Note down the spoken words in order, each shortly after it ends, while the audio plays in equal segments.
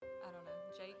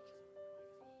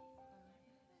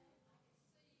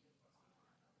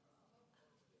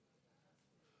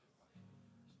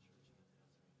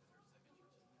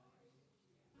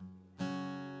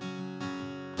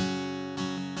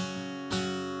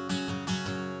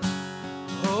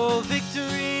Oh,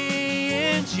 victory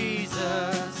in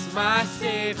Jesus, my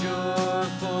Savior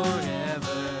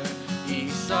forever. He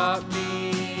sought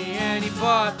me and He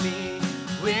bought me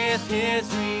with His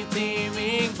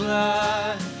redeeming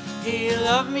blood. He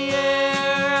loved me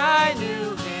ere I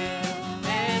knew Him,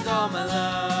 and all my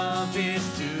love is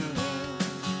to Him.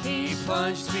 He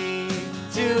plunged me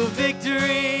to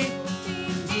victory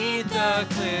beneath the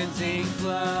cleansing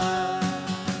flood.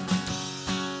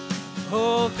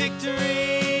 Oh,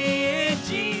 victory in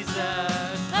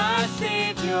Jesus, my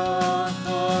Savior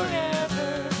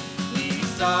forever. He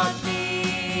sought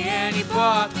me and He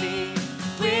bought me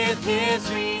with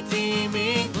His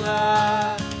redeeming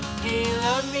blood. He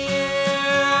loved me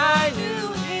ere I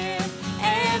knew Him,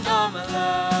 and all my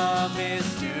love is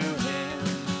to Him.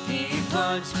 He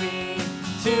plunged me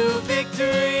to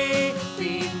victory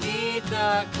beneath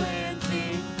the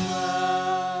cleansing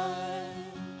flood.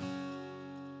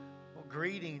 Well,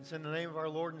 greetings in the name of our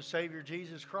Lord and Savior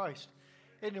Jesus Christ.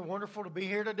 Isn't it wonderful to be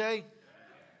here today?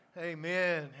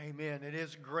 Amen. Amen. It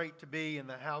is great to be in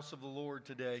the house of the Lord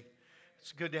today.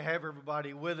 It's good to have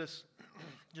everybody with us.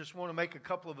 Just want to make a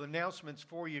couple of announcements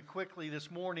for you quickly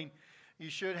this morning. You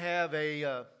should have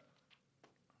I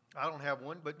don't have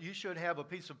one, but you should have a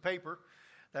piece of paper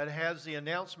that has the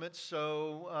announcements.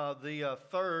 So the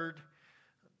 3rd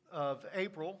of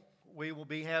April, we will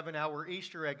be having our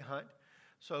Easter egg hunt.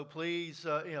 So please,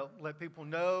 let people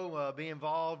know, be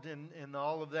involved in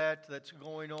all of that's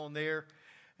going on there.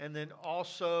 And then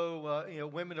also,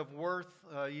 Women of Worth,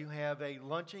 you have a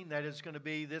luncheon that is going to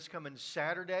be this coming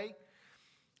Saturday.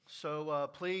 So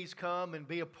please come and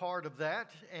be a part of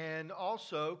that. And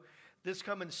also, this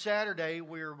coming Saturday,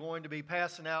 we're going to be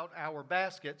passing out our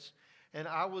baskets. And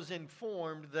I was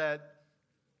informed that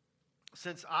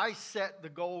since I set the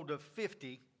goal to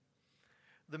 50,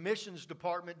 the missions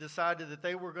department decided that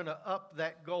they were going to up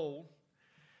that goal.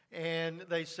 And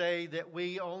they say that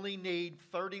we only need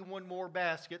 31 more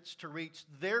baskets to reach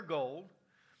their goal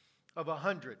of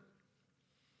 100.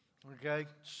 Okay,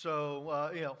 so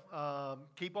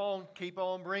keep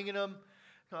on bringing them.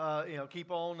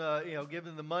 Keep on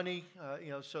giving the money.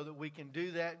 So that we can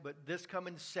do that. But this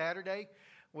coming Saturday,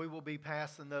 we will be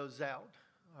passing those out.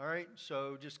 All right,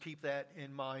 so just keep that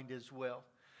in mind as well.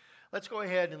 Let's go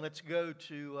ahead and let's go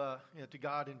to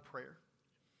God in prayer.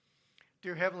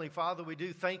 Dear Heavenly Father, we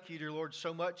do thank you, dear Lord,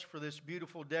 so much for this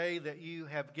beautiful day that you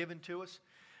have given to us.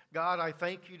 God, I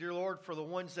thank you, dear Lord, for the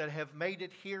ones that have made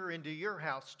it here into your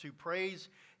house to praise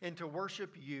and to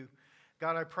worship you.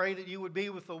 God, I pray that you would be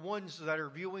with the ones that are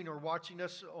viewing or watching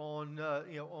us on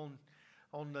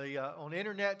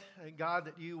internet. And God,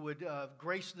 that you would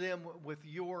grace them with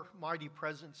your mighty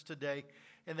presence today,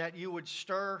 and that you would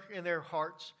stir in their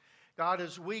hearts. God,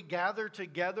 as we gather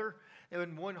together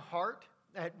in one heart,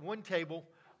 at one table,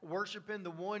 worshiping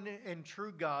the one and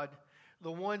true God,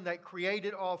 the one that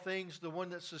created all things, the one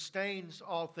that sustains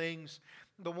all things,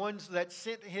 the ones that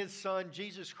sent His Son,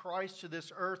 Jesus Christ, to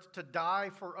this earth to die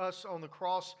for us on the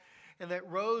cross, and that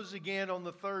rose again on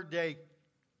the 3rd day,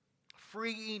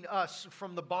 freeing us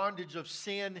from the bondage of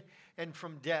sin and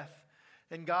from death.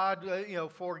 And God,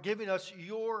 for giving us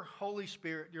your Holy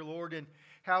Spirit, dear Lord, and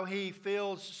how He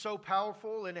feels so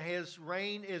powerful and His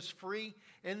reign is free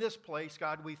in this place.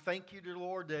 God, we thank you, dear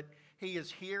Lord, that He is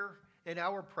here in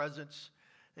our presence.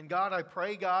 And God, I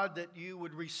pray, God, that you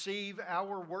would receive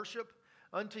our worship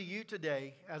unto you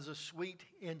today as a sweet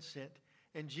incense.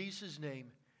 In Jesus' name,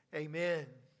 amen.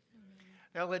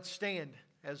 Now let's stand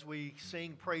as we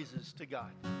sing praises to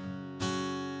God.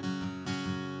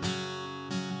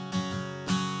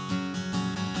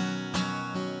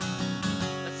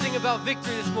 Let's sing about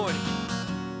victory this morning.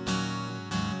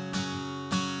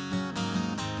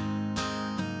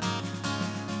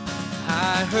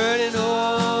 I heard an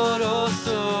old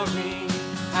story,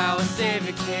 how a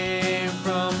Savior came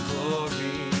from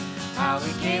glory, how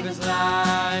He gave His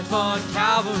life on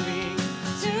Calvary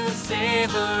to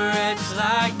save a wretch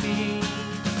like me.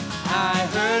 I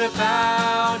heard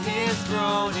about His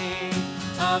groaning,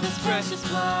 of His precious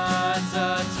blood's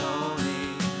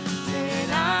atoning. Then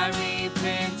I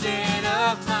repented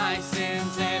of my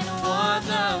sins and won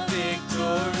the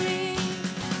victory.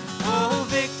 Oh,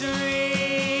 victory!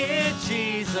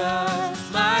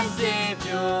 Jesus, my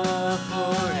Savior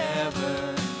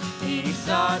forever. He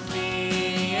sought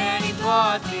me and He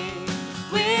bought me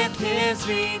with His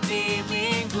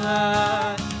redeeming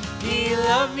blood. He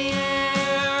loved me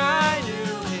ere I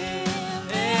knew Him,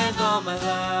 and all my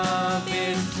love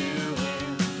is to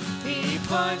Him. He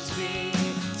plunged me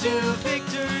to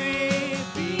victory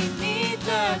beneath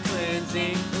the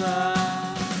cleansing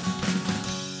flood.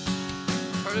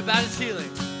 Heard about His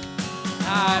healing.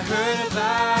 I heard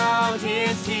about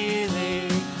his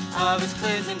healing, of his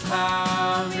cleansing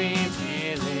power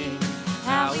revealing,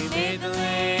 how he made the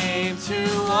lame to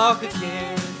walk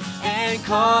again, and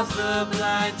caused the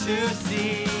blind to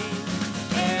see.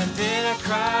 And then I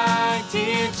cried,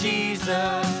 dear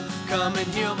Jesus, come and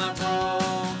heal my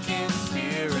broken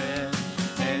spirit.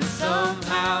 And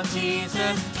somehow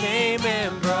Jesus came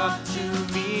and brought to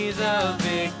me the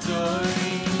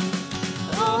victory.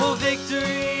 Oh,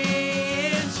 victory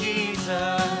in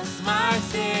Jesus, my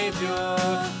Savior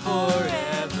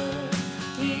forever.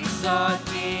 He sought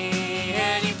me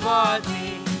and he bought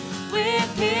me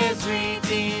with his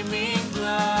redeeming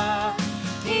blood.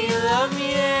 He loved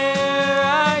me ere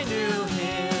I knew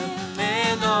him,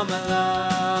 and all my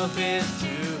love is to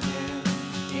him.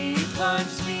 He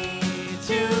plunged me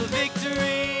to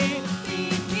victory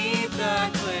beneath the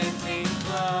cleansing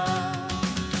blood.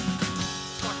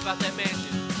 Let's talk about that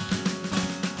mansion.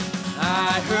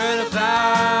 I heard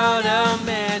about a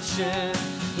mansion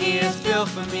he has built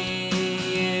for me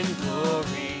in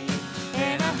glory.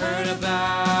 And I heard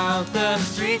about the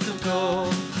streets of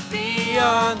gold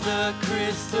beyond the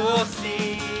crystal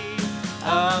sea,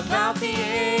 about the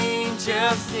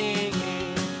angels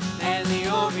singing and the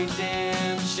old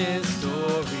redemption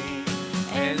story.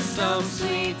 And some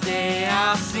sweet day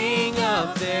I'll sing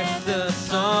up there the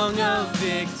song of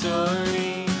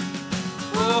victory.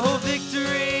 Oh,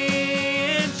 victory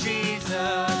in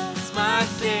Jesus, my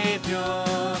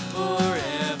Savior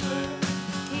forever.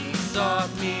 He sought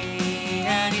me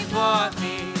and he bought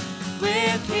me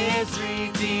with his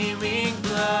redeeming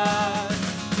blood.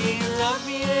 He loved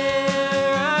me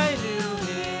ere I knew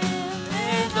him,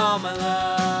 and all my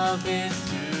love is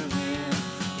to him.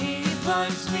 He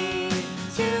plunged me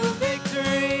to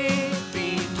victory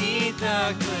beneath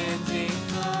the cleansing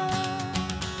blood.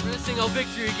 We're going to sing "Oh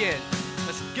Victory" again.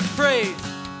 Let's give praise.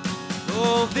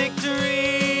 Oh,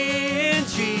 victory in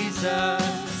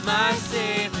Jesus, my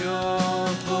Savior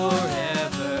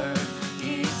forever.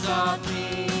 He sought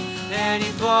me and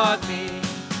he bought me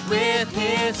with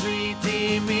his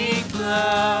redeeming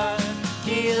blood.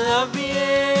 He loved me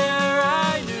ere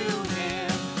I knew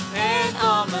him, and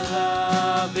all my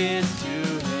love is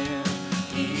to him.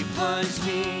 He plunged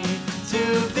me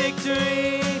to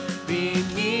victory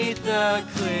beneath the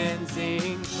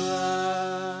cleansing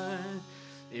blood.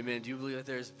 Amen. Do you believe that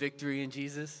there's victory in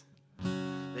Jesus?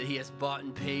 That he has bought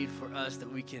and paid for us,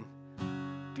 that we can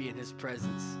be in his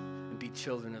presence and be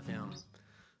children of him.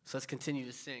 So let's continue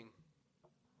to sing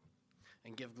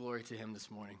and give glory to him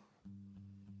this morning.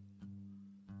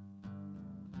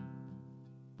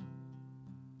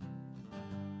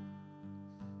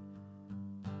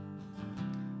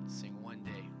 Sing One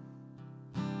Day.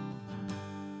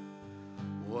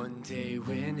 One day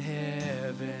when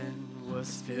heaven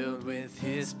was filled with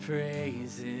his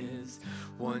praises,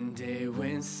 one day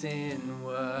when sin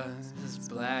was as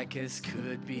black as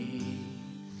could be,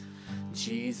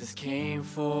 Jesus came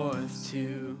forth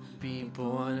to be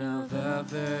born of a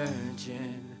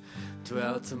virgin,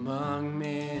 dwelt among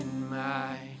men,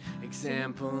 my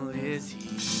example is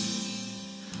he.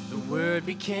 The Word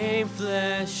became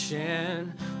flesh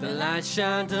and the light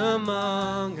shined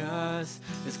among us,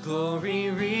 his glory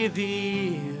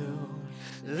revealed.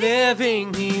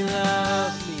 Living he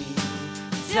loved me,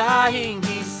 dying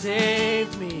he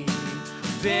saved me,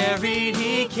 buried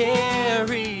he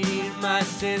carried my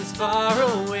sins far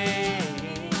away,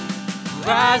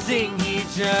 rising he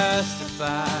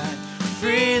justified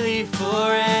freely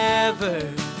forever.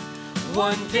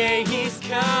 One day he's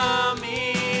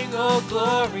coming, oh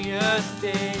glorious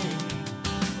day,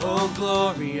 oh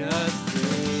glorious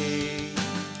day.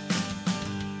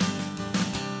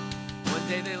 One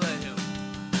day they let him.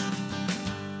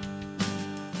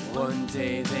 One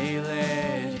day they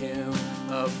led him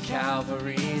up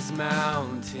Calvary's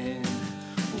mountain.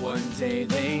 One day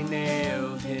they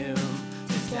nailed him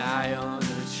to die on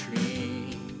a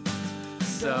tree.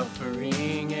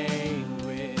 Suffering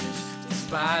anguish,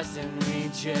 despised and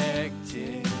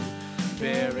rejected,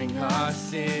 bearing our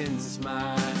sins,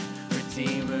 my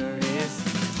Redeemer is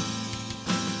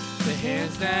he. The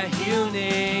hands that heal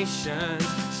nations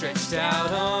stretched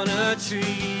out on a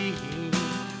tree,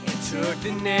 and took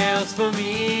the nails for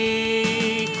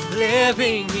me.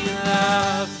 Living he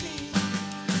loved me,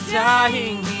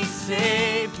 dying he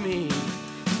saved me,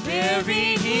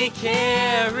 buried he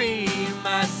carried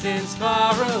my sins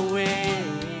far away,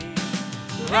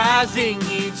 rising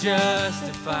he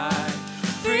justified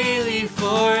freely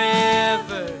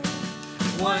forever.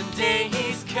 One day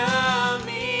he's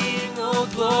coming, oh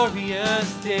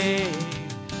glorious day,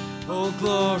 oh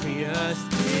glorious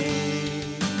day.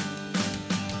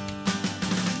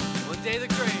 One day day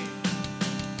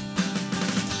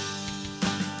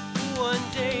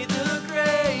the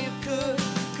grave could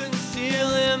conceal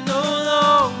him no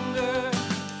longer.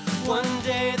 One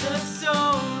day the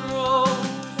stone rolled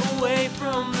away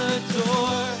from the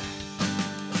door.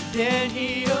 Then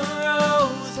he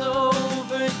arose,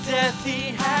 over death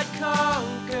he had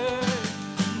conquered.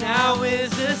 Now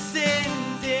is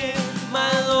ascended,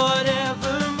 my Lord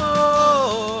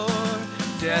evermore.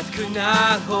 Death could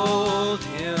not hold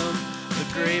him, the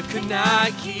grave could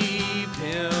not keep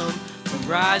him from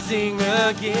rising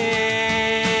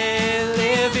again.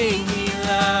 Living he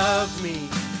loved me,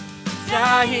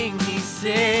 dying he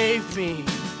saved me,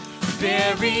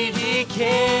 buried he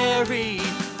carried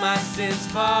my sins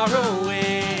far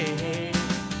away.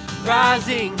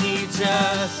 Rising he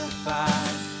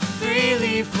justified,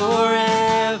 freely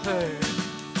forever.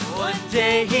 One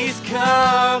day he's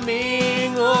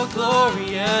coming, oh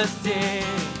glorious day,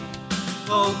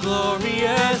 oh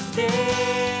glorious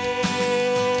day,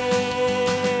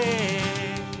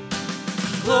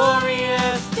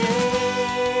 glorious day.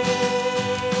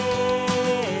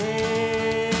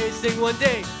 Sing one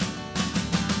day.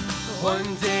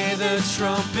 One day the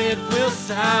trumpet will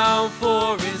sound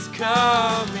for his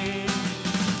coming.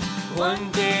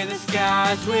 One day the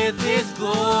skies with his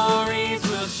glories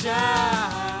will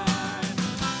shine.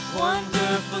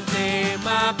 Wonderful day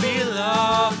my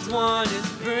beloved one is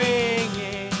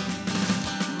bringing.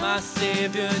 My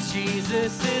Savior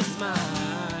Jesus is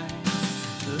mine.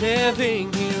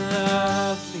 Living he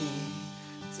loved me,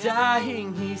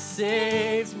 dying he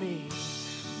saved me,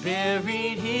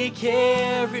 buried he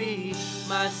carried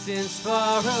my sins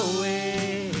far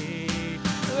away.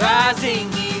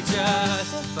 Rising he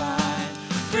justified,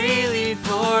 freely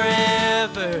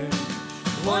forever.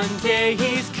 One day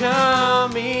he's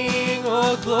coming,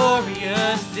 oh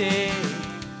glorious day,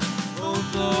 oh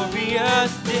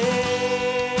glorious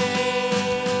day,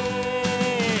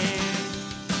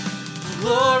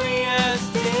 glorious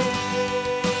day,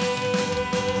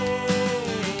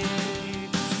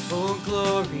 oh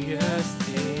glorious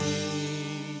day.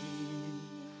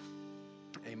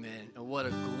 Amen. And what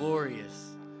a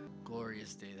glorious,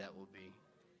 glorious day that will be.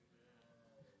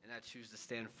 And I choose to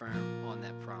stand firm on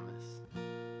that promise.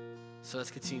 So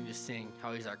let's continue to sing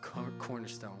how he's our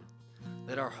cornerstone,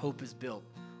 that our hope is built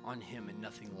on him and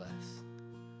nothing less.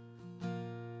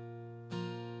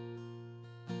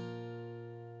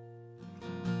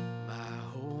 My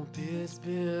hope is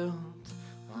built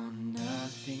on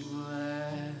nothing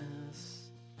less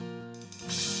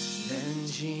than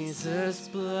Jesus'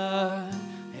 blood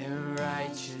and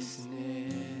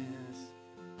righteousness.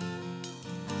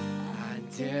 I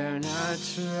dare not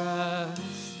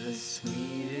trust the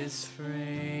sweetest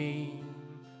frame,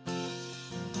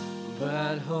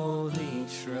 but wholly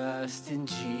trust in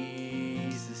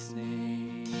Jesus'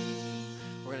 name.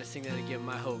 We're going to sing that again,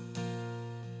 my hope.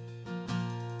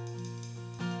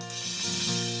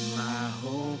 My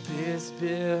hope is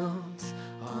built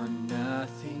on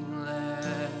nothing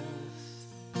less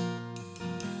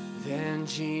than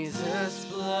Jesus'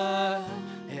 blood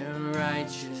and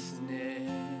righteousness.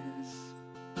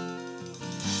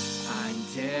 I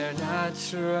dare not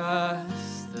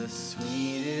trust the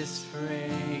sweetest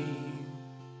frame,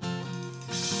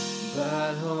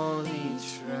 but wholly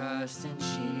trust in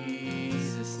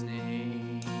Jesus'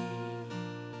 name.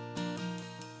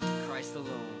 Christ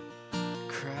alone,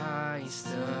 Christ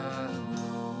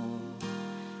alone,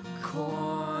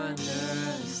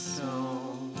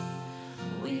 cornerstone,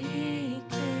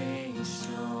 weak and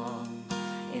strong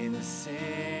in the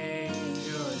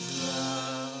Savior's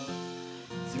love.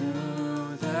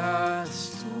 Through the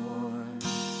storm,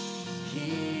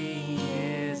 he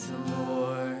is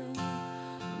Lord,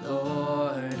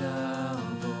 Lord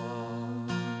of all.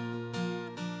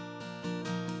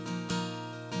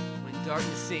 When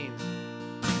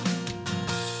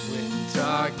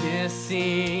darkness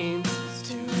seems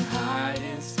to hide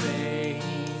in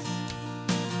space,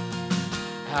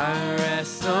 I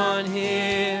rest on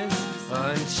his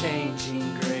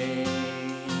unchanging grace.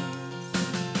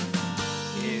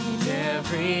 In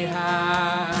every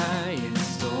high and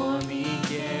stormy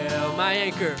gale, my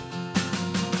anchor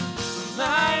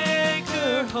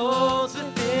holds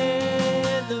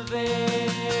within the veil.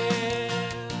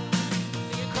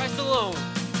 Singing Christ alone,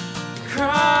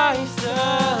 Christ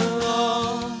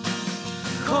alone,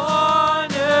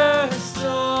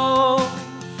 cornerstone,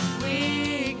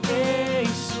 weak made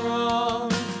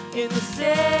strong in the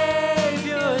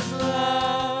Savior's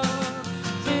love.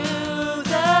 Through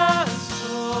the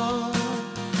storm,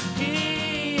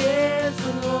 he is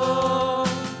the Lord,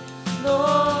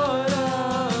 Lord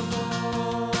of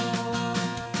all.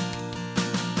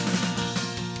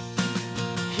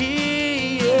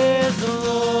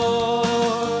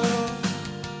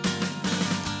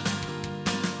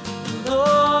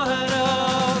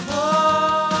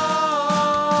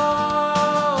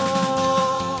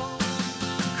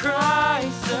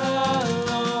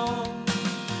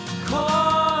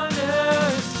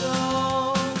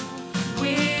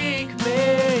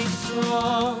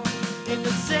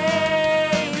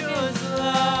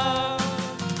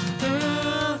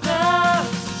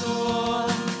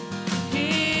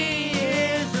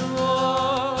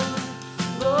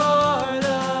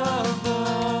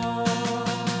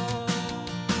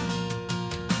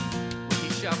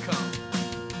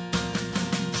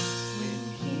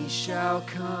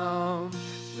 come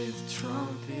with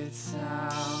trumpet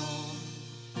sound.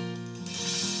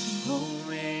 Oh,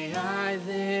 may I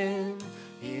then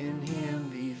in him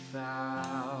be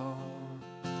found,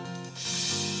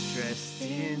 dressed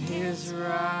in his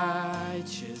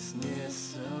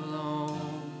righteousness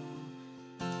alone,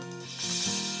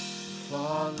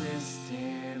 faultless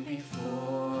stand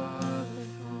before the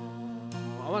throne.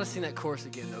 I want to sing that chorus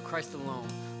again, though. Christ alone.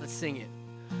 Let's sing it.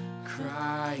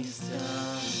 Christ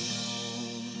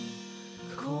alone,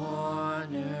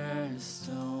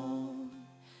 cornerstone,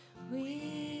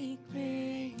 weak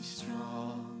made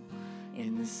strong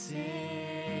in the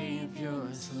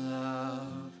Savior's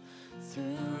love.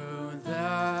 Through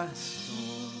the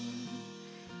storm,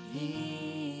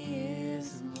 he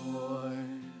is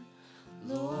Lord,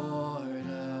 Lord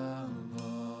of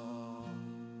all.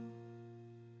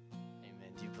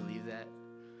 Amen. Do you believe that?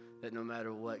 That no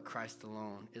matter what, Christ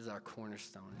alone is our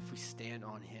cornerstone. If we stand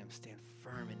on him, stand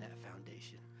firm in that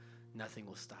foundation, nothing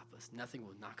will stop us. Nothing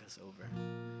will knock us over.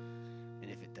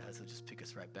 And if it does, he'll just pick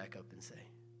us right back up and say,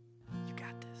 you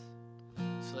got this.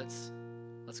 So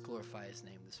let's glorify his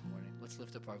name this morning. Let's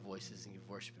lift up our voices and give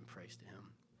worship and praise to him.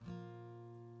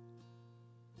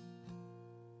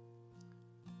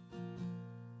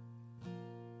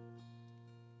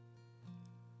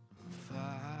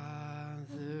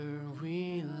 Father,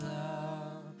 we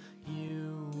love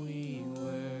you, we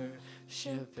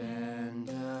worship and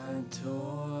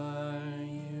adore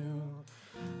you.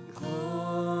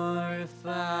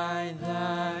 Glorify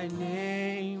thy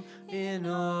name in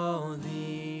all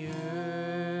the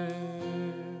earth.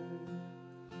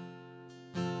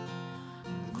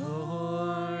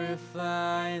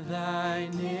 Glorify thy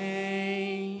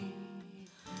name.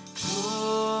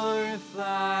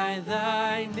 Glorify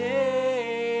thy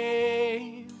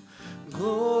name.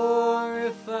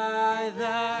 Glorify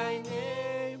thy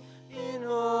name in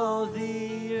all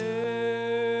the earth.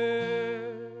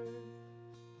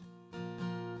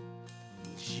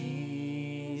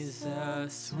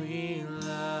 Jesus, we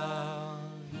love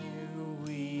you,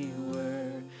 we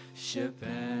worship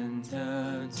and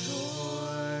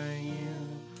adore you.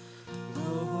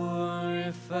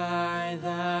 Glorify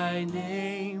thy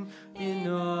name in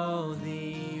all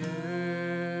the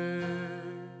earth.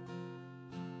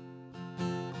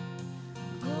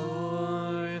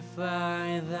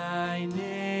 Glorify thy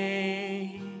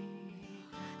name.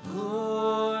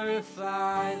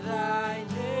 Glorify thy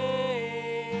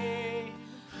name.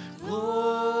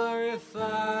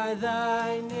 Glorify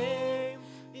thy name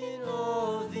in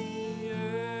all the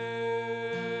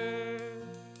earth.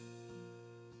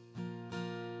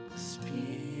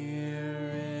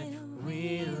 Spirit,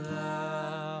 we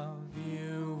love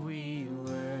you, we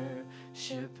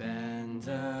worship and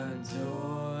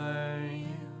adore you.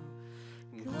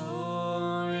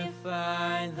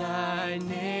 Glorify thy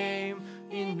name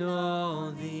in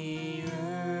all the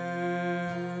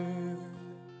earth.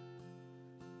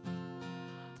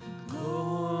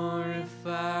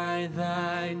 Glorify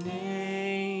thy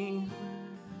name.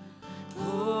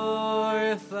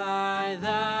 Glorify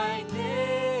thy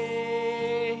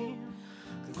name.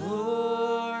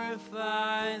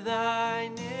 Glorify thy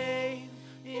name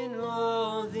in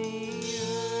all the earth.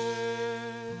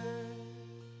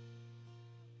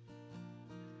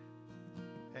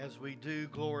 As we do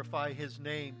glorify his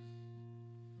name,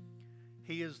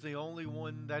 he is the only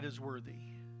one that is worthy.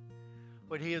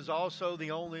 But he is also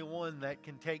the only one that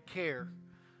can take care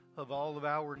of all of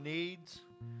our needs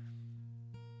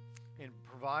and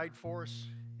provide for us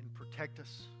and protect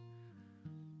us.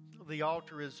 The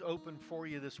altar is open for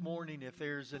you this morning if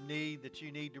there's a need that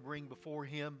you need to bring before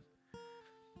him.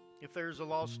 If there's a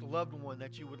lost loved one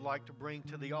that you would like to bring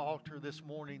to the altar this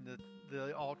morning,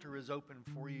 the altar is open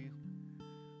for you.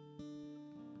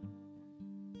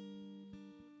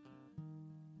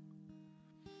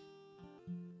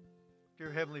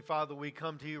 Dear Heavenly Father, we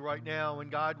come to you right now, and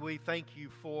God, we thank you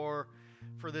for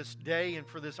this day and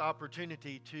for this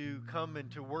opportunity to come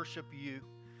and to worship you.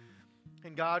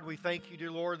 And God, we thank you, dear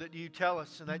Lord, that you tell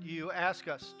us and that you ask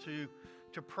us to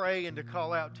pray and to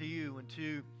call out to you and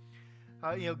to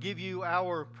give you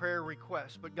our prayer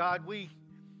requests. But God, we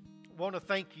want to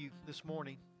thank you this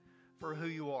morning for who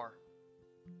you are.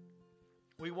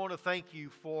 We want to thank you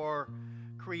for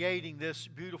creating this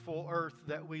beautiful earth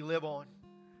that we live on.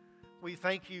 We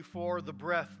thank you for the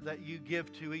breath that you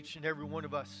give to each and every one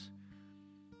of us.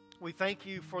 We thank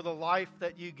you for the life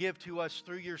that you give to us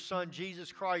through your Son,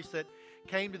 Jesus Christ, that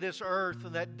came to this earth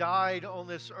and that died on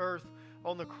this earth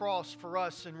on the cross for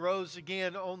us and rose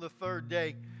again on the third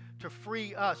day to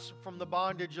free us from the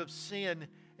bondage of sin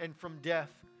and from death.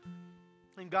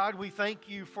 And God, we thank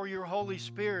you for your Holy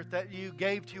Spirit that you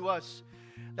gave to us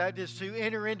that is to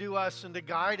enter into us and to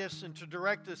guide us and to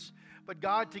direct us. But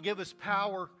God, to give us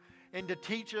power and to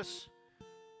teach us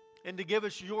and to give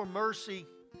us your mercy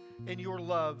and your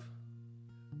love.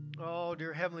 Oh,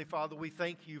 dear Heavenly Father, we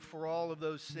thank you for all of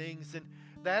those things. And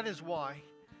that is why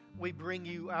we bring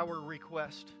you our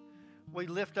request. We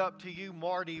lift up to you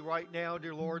Marty right now,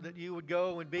 dear Lord, that you would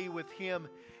go and be with him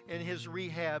in his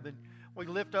rehab. And we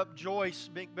lift up Joyce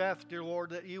Macbeth, dear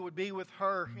Lord, that you would be with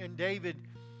her and David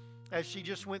as she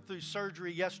just went through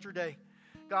surgery yesterday.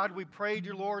 God, we pray,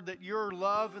 dear Lord, that your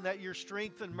love and that your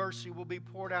strength and mercy will be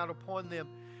poured out upon them,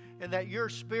 and that your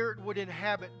Spirit would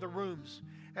inhabit the rooms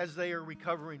as they are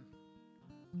recovering.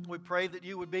 We pray that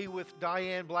you would be with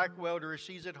Diane Blackwelder as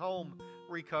she's at home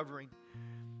recovering.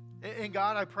 And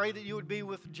God, I pray that you would be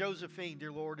with Josephine,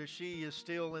 dear Lord, as she is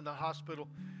still in the hospital.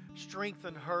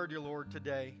 Strengthen her, dear Lord,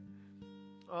 today.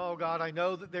 Oh, God, I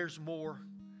know that there's more.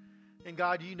 And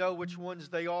God, you know which ones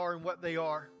they are and what they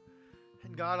are.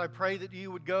 And God, I pray that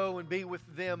you would go and be with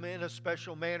them in a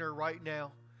special manner right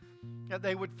now. That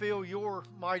they would feel your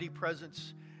mighty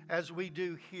presence as we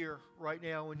do here right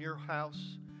now in your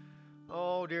house.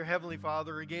 Oh, dear Heavenly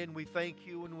Father, again, we thank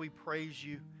you and we praise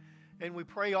you. And we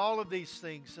pray all of these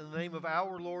things in the name of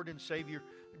our Lord and Savior,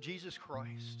 Jesus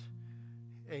Christ.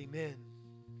 Amen.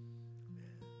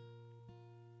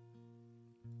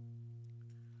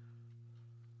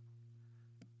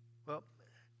 Well,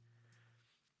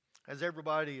 as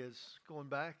everybody is going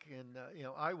back, and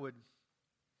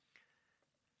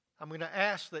I'm going to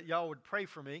ask that y'all would pray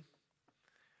for me.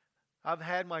 I've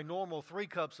had my normal 3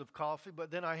 cups of coffee, but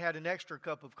then I had an extra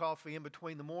cup of coffee in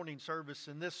between the morning service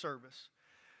and this service.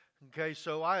 Okay,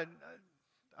 so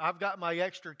I've got my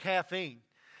extra caffeine.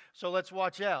 So let's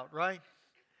watch out, right?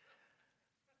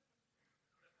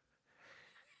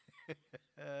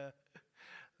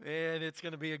 Man, it's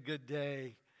going to be a good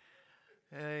day.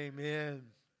 Amen.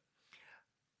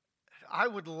 I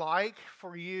would like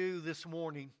for you this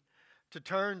morning to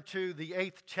turn to the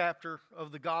 8th chapter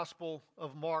of the Gospel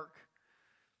of Mark.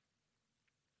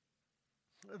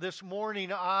 This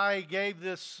morning I gave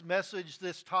this message,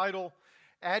 this title,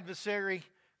 Adversary,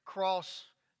 Cross,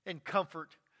 and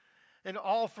Comfort. And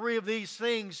all 3 of these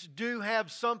things do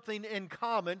have something in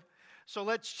common. So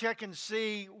let's check and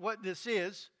see what this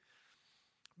is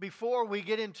before we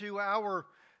get into our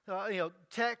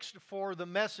text for the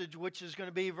message, which is going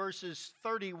to be verses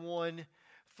 31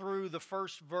 through the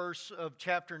first verse of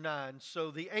chapter 9. So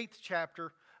the 8th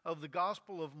chapter of the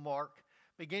Gospel of Mark,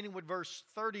 beginning with verse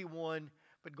 31,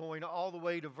 but going all the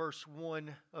way to verse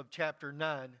 1 of chapter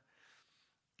 9.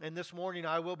 And this morning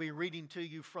I will be reading to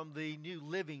you from the New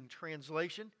Living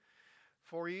Translation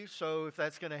for you, so if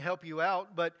that's going to help you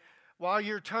out. But while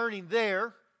you're turning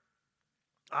there,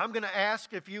 I'm going to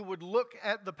ask if you would look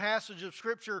at the passage of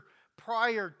Scripture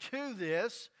prior to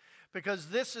this, because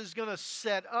this is going to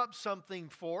set up something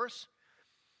for us.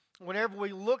 Whenever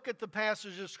we look at the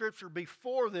passage of Scripture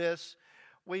before this,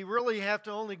 we really have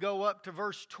to only go up to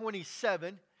verse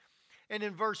 27. And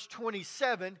in verse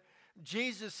 27,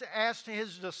 Jesus asked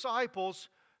his disciples,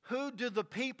 "Who do the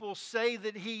people say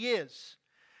that he is?"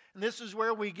 And this is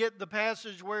where we get the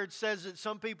passage where it says that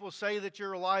some people say that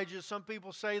you're Elijah, some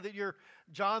people say that you're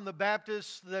John the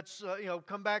Baptist that's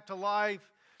come back to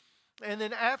life. And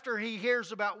then after he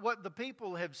hears about what the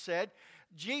people have said,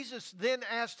 Jesus then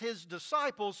asked his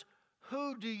disciples,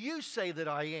 "Who do you say that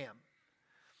I am?"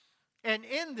 And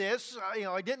in this,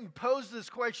 I didn't pose this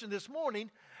question this morning.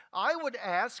 I would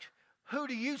ask, who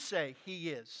do you say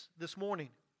he is this morning?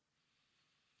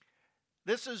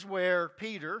 This is where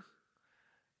Peter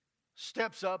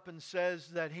steps up and says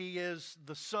that he is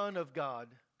the Son of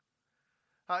God.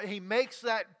 He makes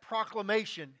that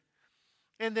proclamation.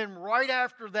 And then right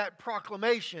after that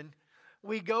proclamation,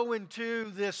 we go into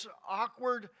this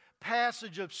awkward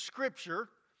passage of Scripture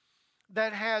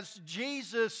that has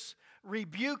Jesus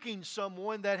rebuking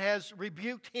someone that has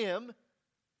rebuked him.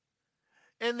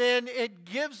 And then it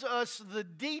gives us the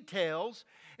details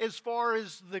as far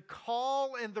as the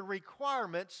call and the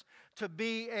requirements to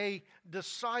be a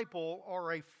disciple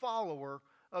or a follower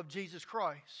of Jesus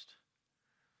Christ.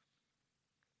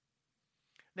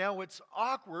 Now it's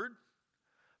awkward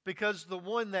because the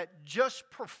one that just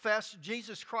professed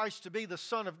Jesus Christ to be the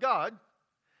Son of God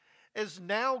is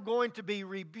now going to be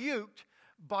rebuked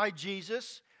by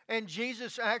Jesus, and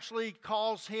Jesus actually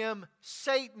calls him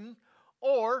Satan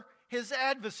or his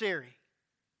adversary.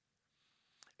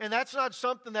 And that's not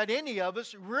something that any of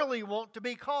us really want to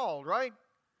be called, right?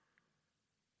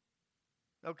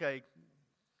 Okay,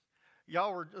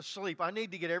 y'all were asleep. I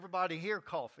need to get everybody here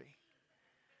coffee.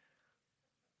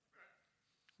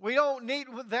 We don't need,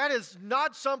 that is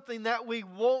not something that we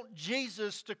want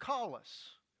Jesus to call us.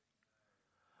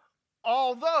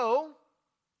 Although,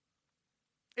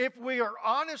 if we are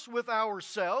honest with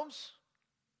ourselves,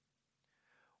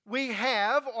 we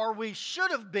have or we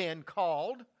should have been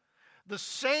called the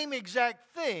same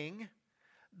exact thing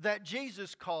that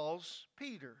Jesus calls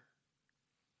Peter.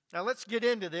 Now let's get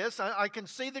into this. I can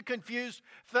see the confused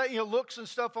looks and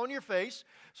stuff on your face.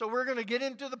 So we're going to get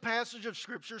into the passage of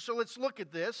Scripture. So let's look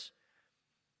at this.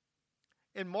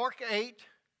 In Mark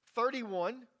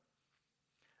 8:31,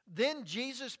 then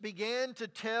Jesus began to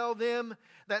tell them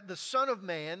that the Son of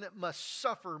Man must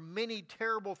suffer many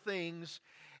terrible things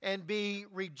and be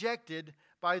rejected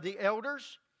by the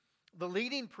elders, the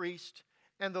leading priests,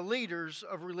 and the leaders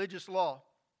of religious law.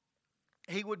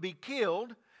 He would be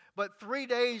killed, but 3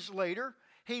 days later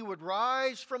he would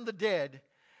rise from the dead.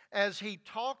 As he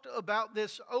talked about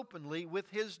this openly with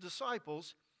his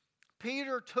disciples,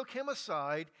 Peter took him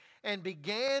aside and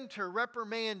began to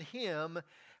reprimand him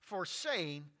for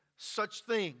saying such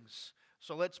things.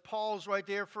 So let's pause right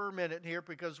there for a minute here,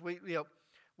 because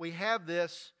we have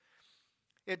this.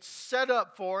 It's set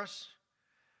up for us.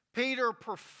 Peter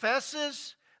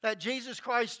professes that Jesus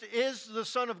Christ is the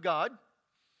Son of God.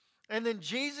 And then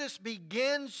Jesus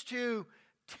begins to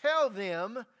tell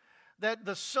them that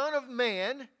the Son of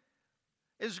Man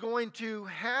is going to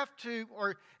have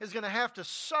to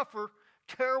suffer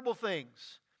terrible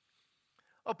things.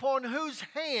 Upon whose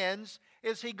hands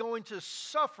is he going to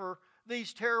suffer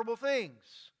these terrible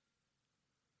things?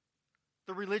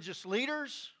 The religious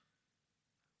leaders,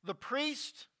 the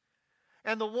priests,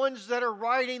 and the ones that are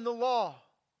writing the law.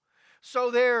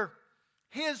 So they're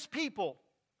his people,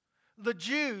 the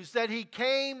Jews that he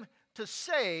came to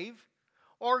save,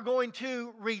 are going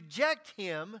to reject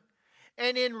him.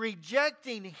 And in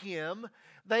rejecting him,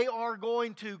 they are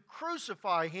going to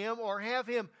crucify him or have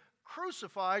him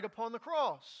crucified upon the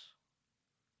cross.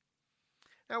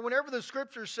 Now, whenever the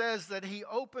Scripture says that he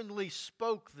openly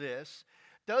spoke this,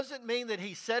 doesn't mean that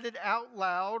he said it out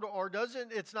loud, or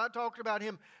it's not talking about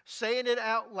him saying it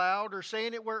out loud or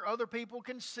saying it where other people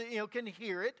can see, can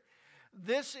hear it.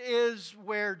 This is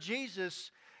where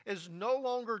Jesus is no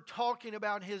longer talking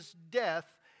about his death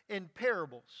in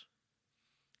parables.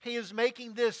 He is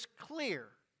making this clear.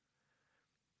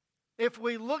 If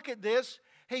we look at this,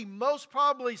 he most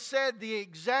probably said the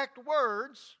exact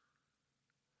words,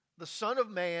 the Son of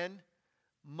Man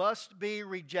must be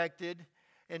rejected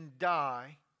and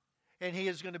die, and he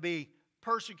is going to be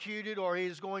persecuted, or he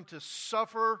is going to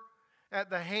suffer at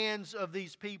the hands of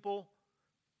these people.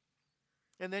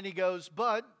 And then he goes,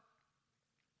 but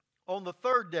on the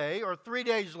third day, or 3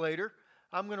 days later,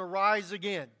 I'm going to rise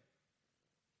again.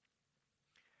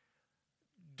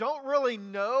 Don't really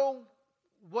know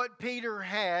what Peter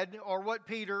had or what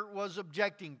Peter was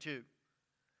objecting to.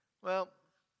 Well,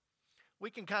 we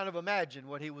can kind of imagine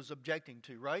what he was objecting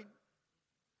to, right?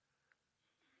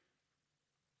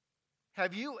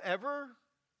 Have you ever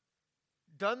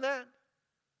done that?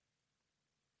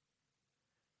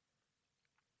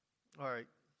 All right.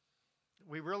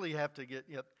 We really have to get,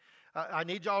 I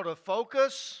need y'all to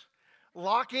focus,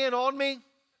 lock in on me.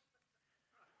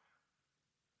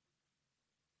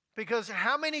 Because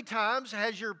how many times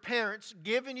has your parents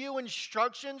given you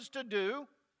instructions to do,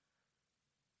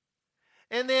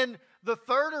 and then the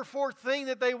third or fourth thing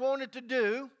that they wanted to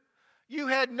do, you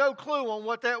had no clue on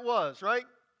what that was, right?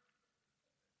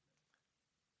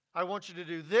 I want you to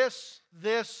do this,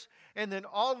 and then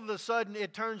all of a sudden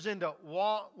it turns into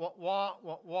wah, wah, wah,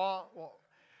 wah, wah, wah.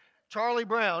 Charlie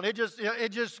Brown. It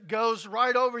just goes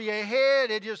right over your head.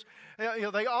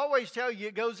 They always tell you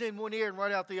it goes in one ear and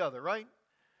right out the other, right?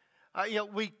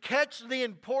 We catch the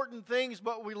important things,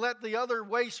 but we let the other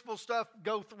wasteful stuff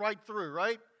go right through,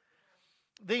 right?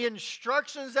 The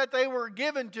instructions that they were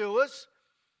given to us,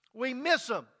 we miss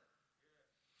them.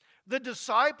 The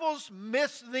disciples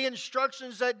missed the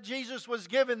instructions that Jesus was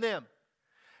giving them.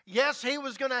 Yes, he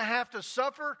was going to have to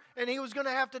suffer and he was going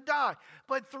to have to die.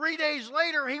 But 3 days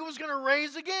later, he was going to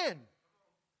raise again.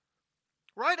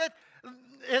 Right?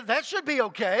 That should be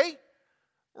okay.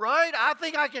 Right? I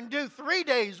think I can do 3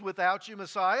 days without you,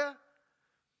 Messiah.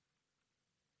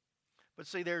 But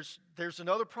see, there's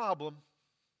another problem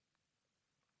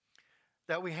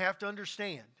that we have to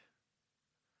understand.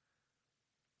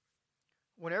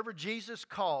 Whenever Jesus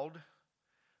called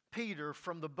Peter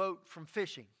from the boat from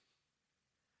fishing,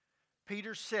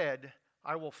 Peter said,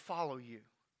 I will follow you.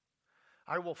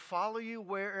 I will follow you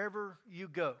wherever you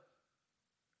go.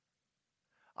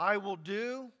 I will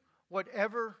do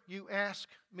whatever you ask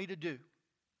me to do.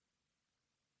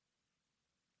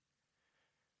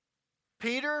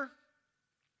 Peter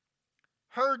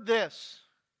heard this.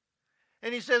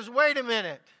 And he says, wait a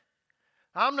minute.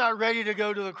 I'm not ready to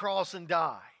go to the cross and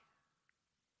die.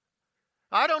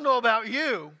 I don't know about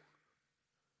you.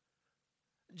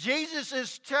 Jesus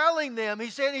is telling them, he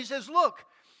says, look,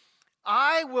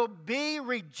 I will be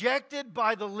rejected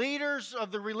by the leaders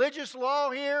of the religious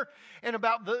law here and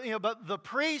about the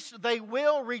priests. They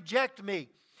will reject me.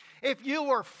 If you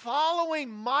are following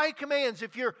my commands,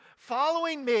 if you're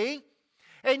following me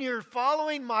and you're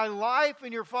following my life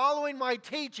and you're following my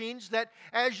teachings, that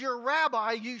as your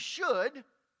rabbi you should.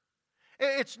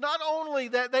 It's not only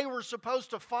that they were supposed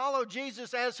to follow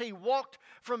Jesus as he walked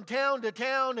from town to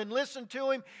town and listen to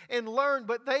him and learn,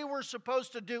 but they were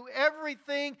supposed to do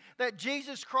everything that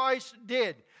Jesus Christ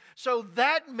did. So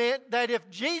that meant that if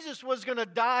Jesus was going to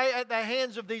die at the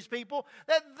hands of these people,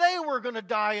 that they were going to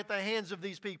die at the hands of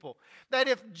these people. That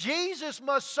if Jesus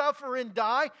must suffer and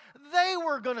die, they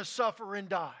were going to suffer and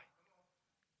die.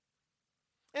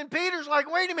 And Peter's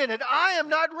like, wait a minute, I am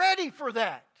not ready for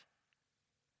that.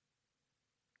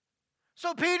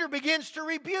 So Peter begins to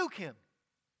rebuke him.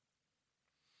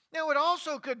 Now, it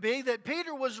also could be that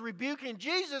Peter was rebuking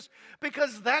Jesus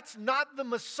because that's not the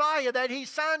Messiah that he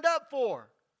signed up for.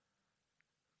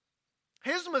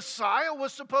 His Messiah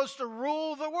was supposed to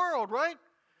rule the world, right?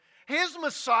 His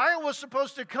Messiah was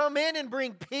supposed to come in and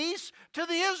bring peace to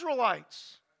the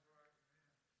Israelites.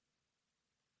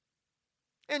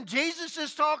 And Jesus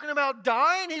is talking about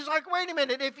dying. He's like, wait a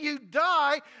minute, if you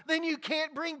die, then you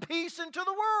can't bring peace into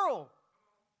the world.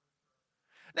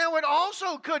 Now, it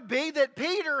also could be that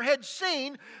Peter had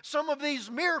seen some of these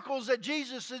miracles that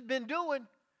Jesus had been doing.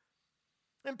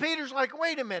 And Peter's like,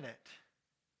 wait a minute.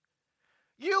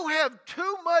 You have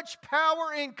too much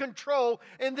power and control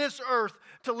in this earth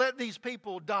to let these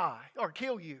people die or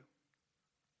kill you.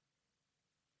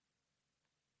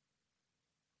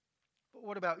 But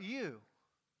what about you?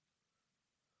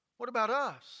 What about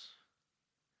us?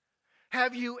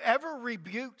 Have you ever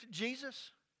rebuked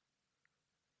Jesus?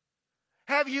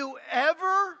 Have you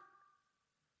ever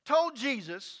told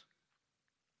Jesus,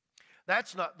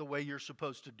 that's not the way you're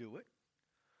supposed to do it.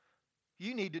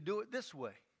 You need to do it this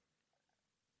way.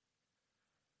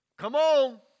 Come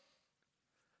on.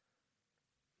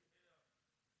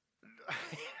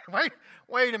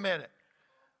 Wait a minute.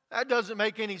 That doesn't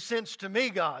make any sense to me,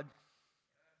 God.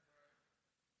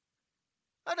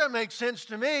 That doesn't make sense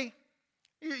to me.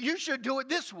 You should do it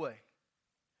this way.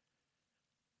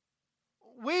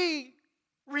 We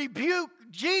rebuke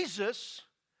Jesus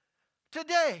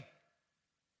today.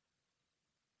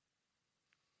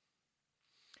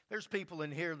 There's people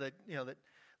in here that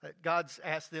God's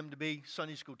asked them to be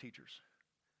Sunday school teachers.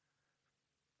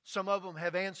 Some of them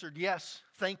have answered, yes,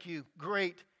 thank you,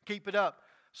 great, keep it up.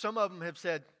 Some of them have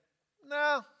said,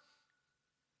 no,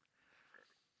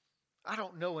 I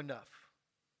don't know enough.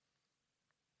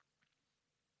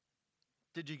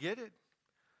 Did you get it?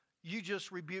 You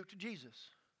just rebuked Jesus.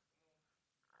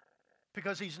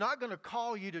 Because he's not going to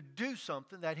call you to do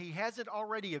something that he hasn't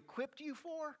already equipped you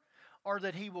for, or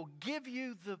that he will give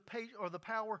you the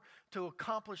power to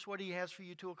accomplish what he has for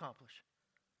you to accomplish.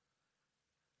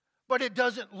 But it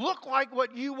doesn't look like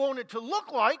what you want it to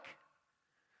look like,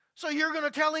 so you're going to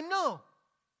tell him no.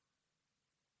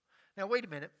 Now, wait a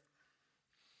minute.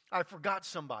 I forgot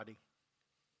somebody.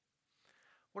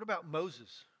 What about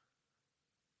Moses?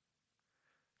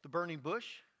 The burning bush?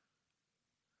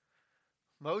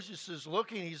 Moses is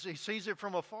looking, he sees it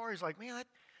from afar. He's like, man,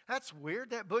 that's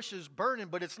weird. That bush is burning,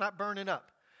 but it's not burning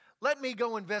up. Let me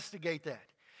go investigate that.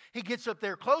 He gets up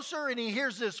there closer and he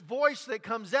hears this voice that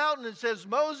comes out and it says,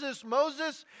 Moses,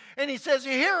 Moses. And he says,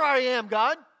 here I am,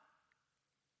 God.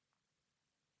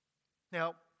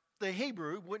 Now, the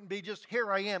Hebrew wouldn't be just,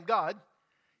 here I am, God.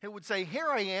 It would say, here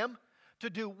I am to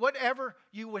do whatever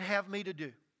you would have me to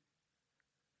do.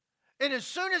 And as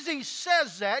soon as he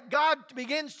says that, God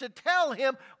begins to tell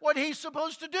him what he's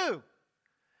supposed to do.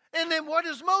 And then what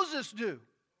does Moses do?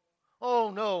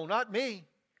 Oh, no, not me.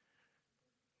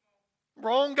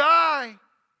 Wrong guy.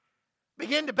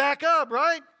 Begin to back up,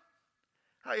 right?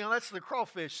 That's the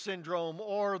crawfish syndrome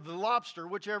or the lobster,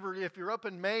 whichever. If you're up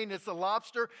in Maine, it's a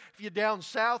lobster. If you're down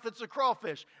south, it's a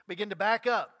crawfish. Begin to back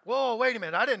up. Whoa, wait a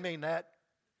minute, I didn't mean that.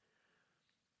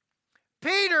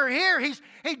 Peter here,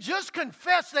 he just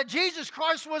confessed that Jesus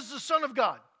Christ was the Son of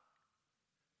God.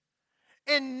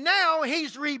 And now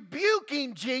he's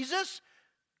rebuking Jesus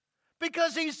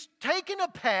because he's taken a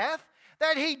path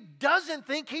that he doesn't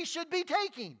think he should be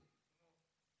taking.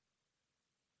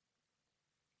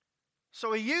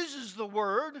 So he uses the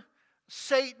word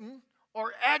Satan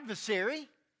or adversary,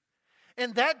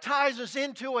 And that ties us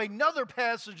into another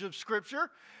passage of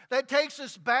Scripture that takes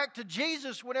us back to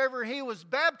Jesus whenever he was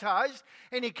baptized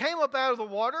and he came up out of the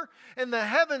water and the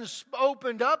heavens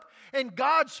opened up and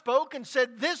God spoke and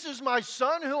said, "This is my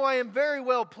Son who I am very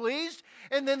well pleased."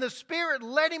 And then the Spirit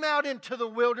led him out into the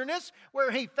wilderness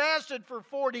where he fasted for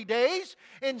 40 days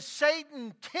and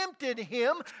Satan tempted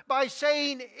him by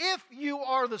saying, "If you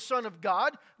are the Son of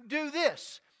God, do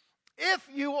this. If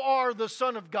you are the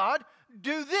Son of God,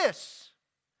 do this."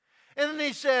 And then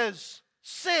he says,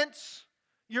 "Since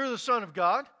you're the Son of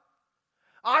God,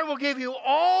 I will give you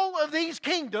all of these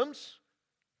kingdoms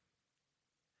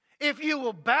if you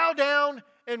will bow down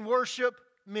and worship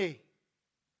me."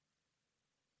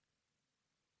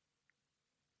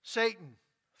 Satan,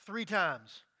 3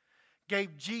 times,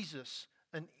 gave Jesus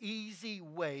an easy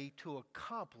way to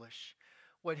accomplish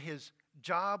what his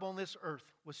job on this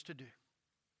earth was to do.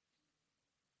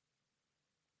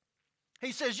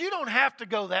 He says, "You don't have to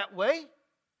go that way.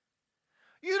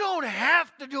 You don't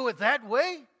have to do it that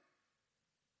way."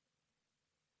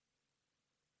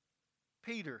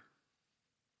 Peter,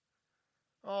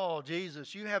 "Oh,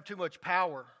 Jesus, you have too much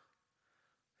power.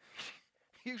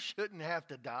 You shouldn't have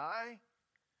to die."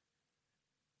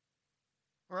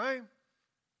 Right?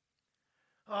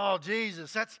 "Oh,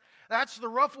 Jesus, that's the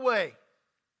rough way.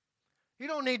 You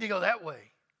don't need to go that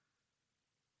way."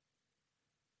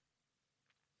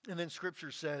 And then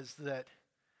Scripture says that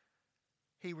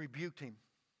he rebuked him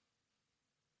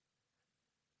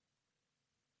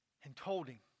and told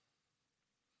him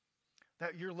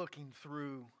that you're looking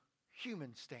through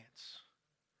human stance,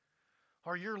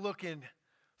 or you're looking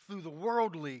through the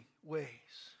worldly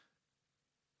ways.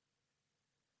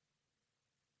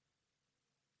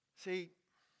 See,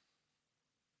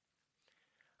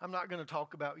 I'm not going to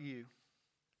talk about you,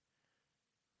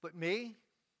 but me,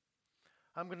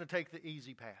 I'm going to take the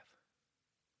easy path.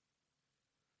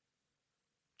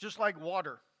 Just like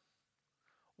water.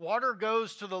 Water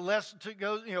goes to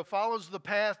the follows the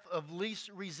path of least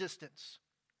resistance.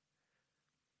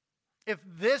 If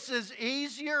this is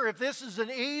easier, if this is an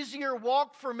easier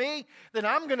walk for me, then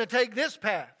I'm going to take this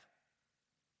path.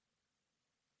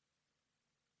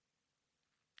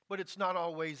 But it's not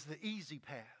always the easy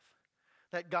path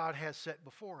that God has set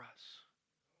before us.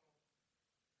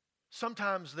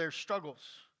 Sometimes there's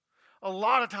struggles. A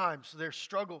lot of times there's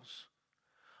struggles.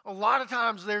 A lot of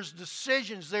times there's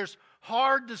decisions, there's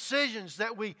hard decisions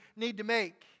that we need to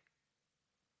make.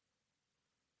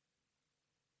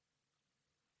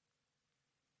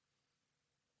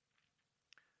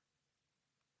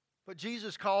 But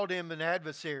Jesus called him an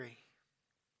adversary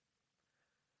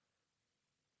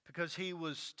because he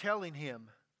was telling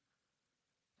him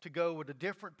to go with a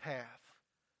different path,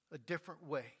 a different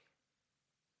way.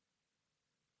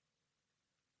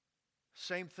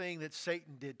 Same thing that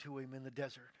Satan did to him in the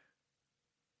desert.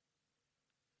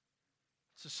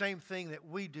 It's the same thing that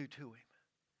we do to him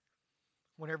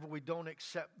whenever we don't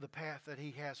accept the path that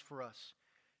he has for us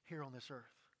here on this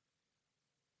earth.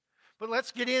 But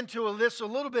let's get into this a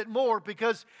little bit more,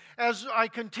 because as I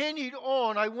continued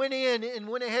on, I went in and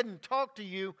went ahead and talked to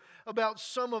you about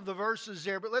some of the verses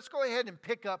there. But let's go ahead and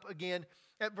pick up again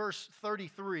at verse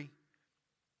 33.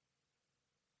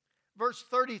 Verse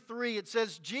 33, it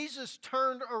says, Jesus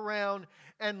turned around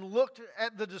and looked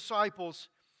at the disciples,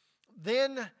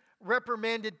 then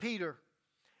reprimanded Peter.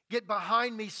 "Get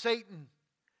behind me, Satan,"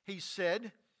 he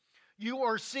said. "You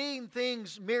are seeing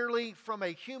things merely from a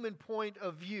human point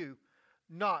of view,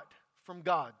 not from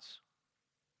God's."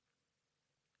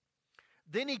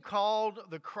 Then he called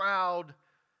the crowd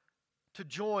to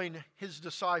join his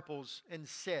disciples and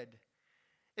said,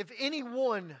 "If any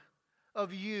one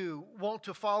of you want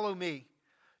to follow me,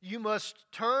 you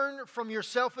must turn from your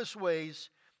selfish ways,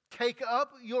 take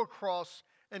up your cross,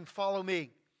 and follow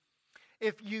me.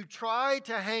 If you try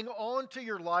to hang on to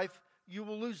your life, you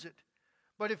will lose it.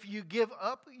 But if you give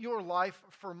up your life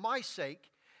for my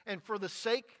sake and for the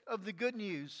sake of the good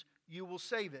news, you will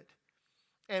save it.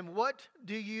 And what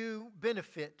do you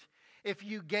benefit if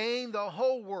you gain the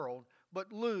whole world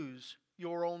but lose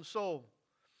your own soul?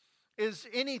 Is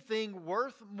anything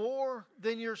worth more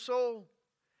than your soul?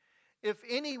 If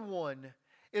anyone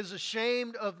is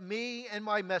ashamed of me and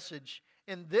my message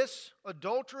in this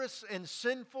adulterous and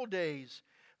sinful days,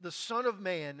 the Son of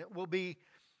Man will be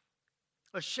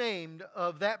ashamed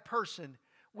of that person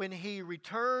when he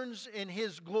returns in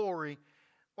his glory,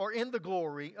 or in the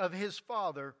glory of his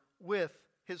Father with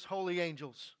his holy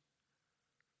angels."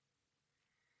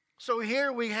 So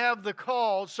here we have the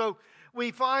call. So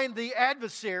we find the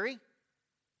adversary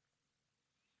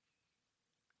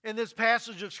in this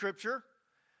passage of Scripture.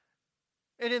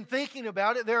 And in thinking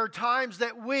about it, there are times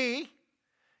that we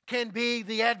can be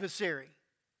the adversary.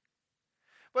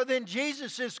 But then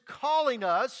Jesus is calling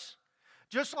us,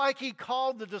 just like He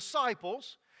called the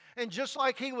disciples, and just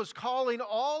like He was calling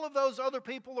all of those other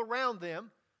people around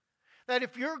them, that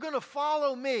if you're going to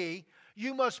follow me,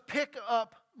 you must pick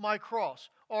up my cross,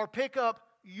 or pick up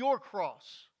your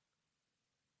cross.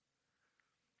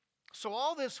 So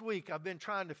all this week I've been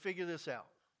trying to figure this out.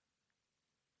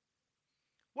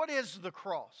 What is the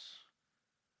cross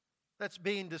that's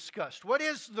being discussed? What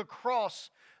is the cross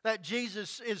that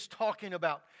Jesus is talking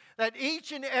about? That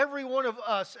each and every one of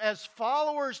us as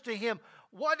followers to Him,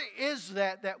 what is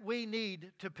that we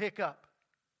need to pick up?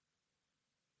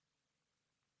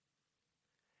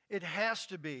 It has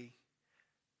to be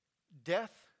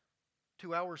death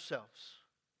to ourselves.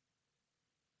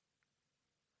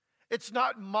 It's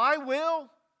not my will,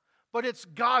 but it's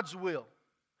God's will.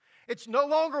 It's no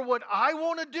longer what I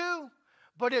want to do,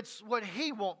 but it's what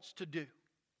He wants to do.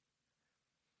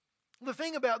 The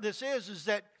thing about this is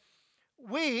that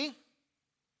we,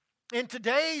 in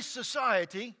today's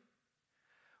society,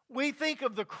 we think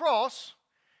of the cross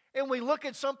and we look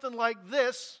at something like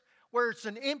this, where it's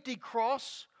an empty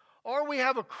cross, or we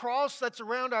have a cross that's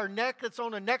around our neck, that's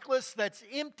on a necklace that's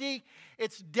empty,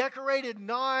 it's decorated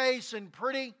nice and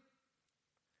pretty.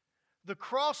 The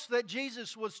cross that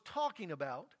Jesus was talking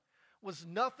about was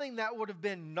nothing that would have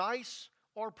been nice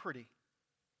or pretty.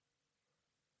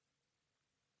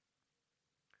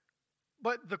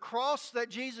 But the cross that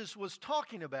Jesus was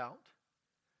talking about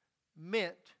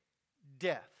meant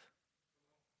death.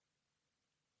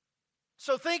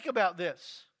 So think about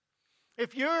this.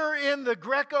 If you're in the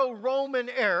Greco-Roman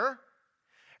era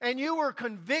and you were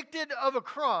convicted of a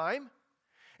crime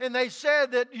and they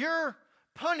said that your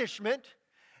punishment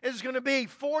is going to be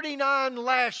 49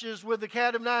 lashes with the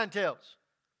cat of nine tails,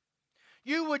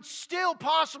 you would still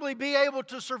possibly be able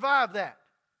to survive that.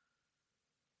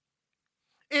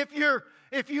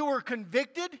 If you were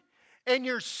convicted and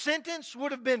your sentence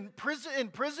would have been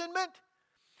imprisonment,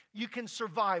 you can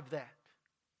survive that.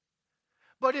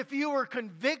 But if you were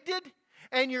convicted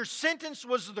and your sentence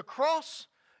was the cross,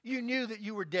 you knew that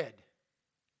you were dead.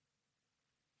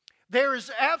 There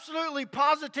is absolutely,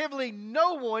 positively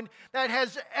no one that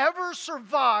has ever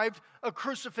survived a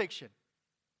crucifixion.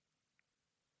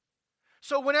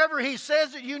 So whenever He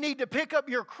says that you need to pick up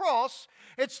your cross,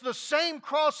 it's the same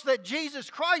cross that Jesus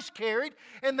Christ carried,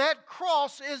 and that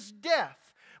cross is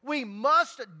death. We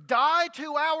must die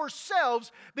to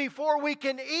ourselves before we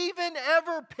can even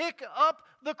ever pick up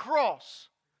the cross.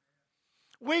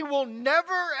 We will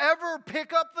never ever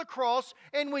pick up the cross,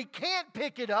 and we can't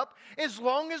pick it up as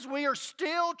long as we are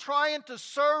still trying to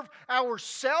serve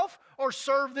ourselves or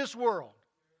serve this world.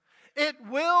 It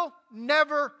will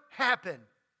never happen.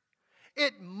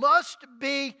 It must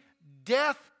be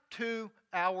death to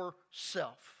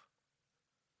ourself.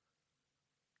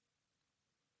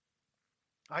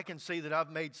 I can see that I've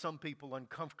made some people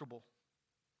uncomfortable.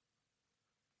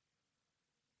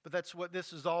 But that's what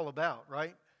this is all about,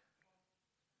 right?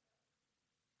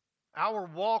 Our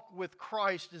walk with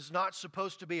Christ is not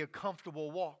supposed to be a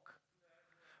comfortable walk,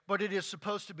 but it is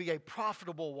supposed to be a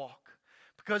profitable walk.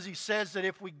 Because He says that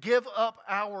if we give up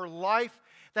our life,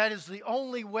 that is the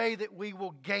only way that we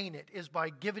will gain it, is by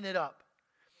giving it up.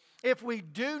 If we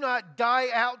do not die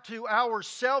out to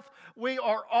ourselves, we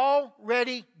are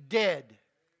already dead.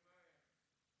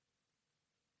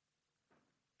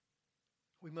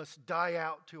 We must die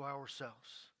out to ourselves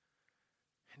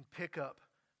and pick up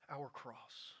our cross.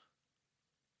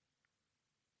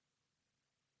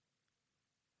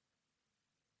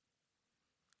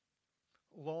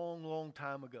 Long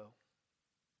time ago,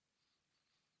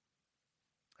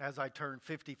 as I turned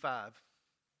 55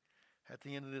 at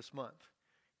the end of this month,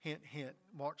 hint, hint,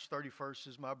 March 31st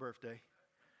is my birthday.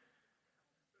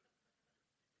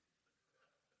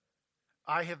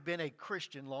 I have been a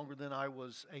Christian longer than I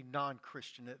was a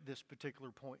non-Christian at this particular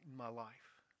point in my life.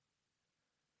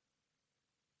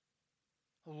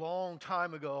 A long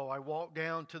time ago, I walked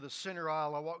down to the center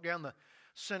aisle. I walked down the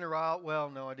center aisle. Well,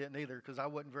 no, I didn't either, because I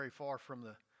wasn't very far from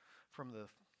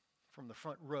the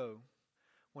front row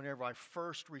whenever I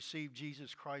first received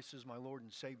Jesus Christ as my Lord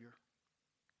and Savior.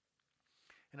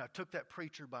 And I took that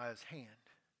preacher by his hand.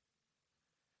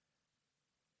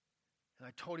 And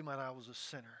I told him that I was a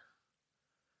sinner.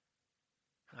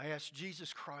 And I asked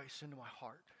Jesus Christ into my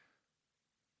heart.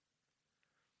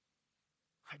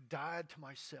 I died to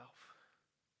myself.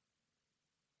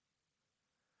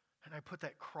 And I put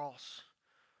that cross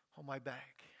on my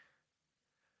back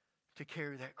to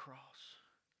carry that cross.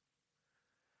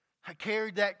 I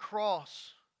carried that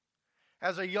cross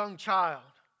as a young child.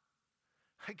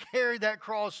 I carried that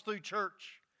cross through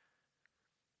church.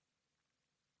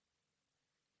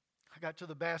 I got to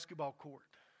the basketball court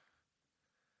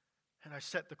and I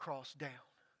set the cross down.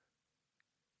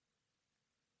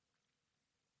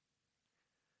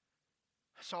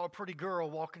 I saw a pretty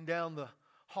girl walking down the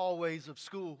hallways of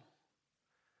school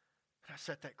and I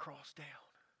set that cross down.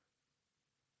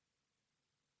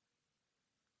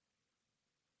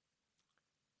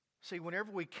 See,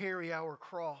 whenever we carry our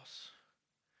cross,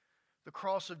 the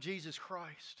cross of Jesus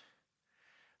Christ.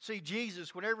 See,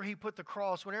 Jesus, whenever they put the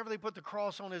cross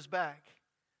on His back,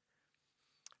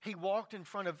 He walked in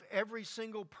front of every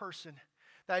single person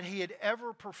that He had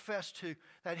ever professed to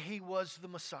that He was the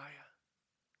Messiah.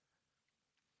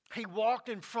 He walked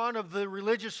in front of the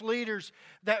religious leaders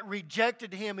that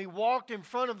rejected Him. He walked in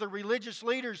front of the religious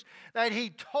leaders that He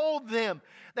told them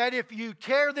that if you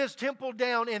tear this temple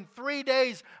down in 3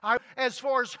 days, as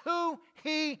far as who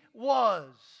He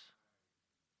was.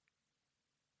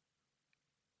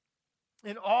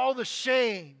 In all the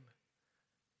shame,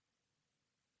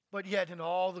 but yet in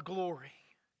all the glory.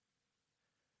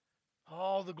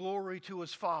 All the glory to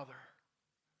His Father.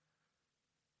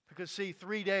 Because see,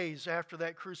 3 days after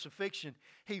that crucifixion,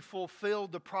 He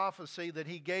fulfilled the prophecy that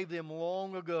He gave them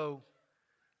long ago.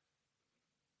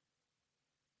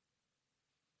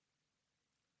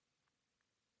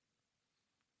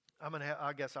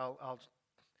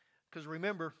 Because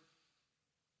remember,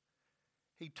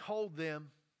 He told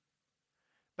them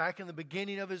back in the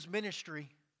beginning of His ministry,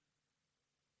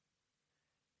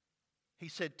 He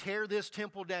said, tear this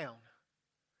temple down,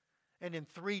 and in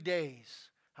 3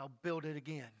 days, I'll build it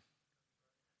again.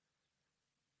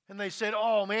 And they said,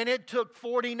 oh man, it took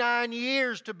 49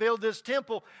 years to build this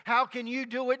temple. How can you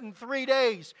do it in 3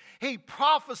 days? He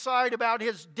prophesied about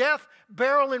His death,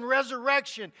 burial, and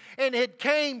resurrection. And it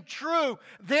came true,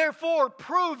 therefore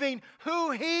proving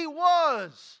who He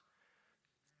was.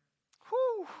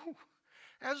 Whew.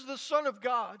 As the Son of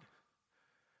God,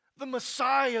 the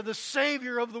Messiah, the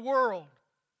Savior of the world.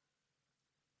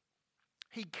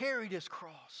 He carried His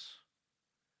cross.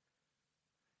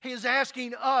 He is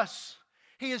asking us,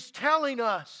 He is telling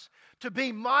us, to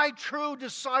be my true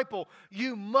disciple,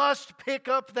 you must pick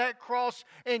up that cross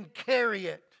and carry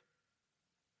it.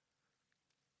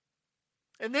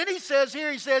 And then He says,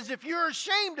 if you're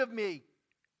ashamed of me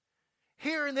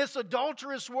here in this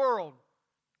adulterous world,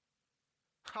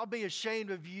 I'll be ashamed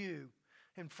of you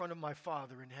in front of my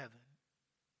Father in heaven.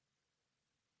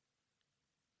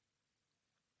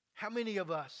 How many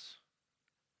of us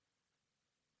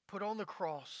put on the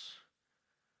cross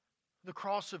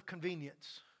of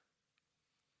convenience?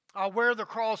 I'll wear the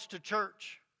cross to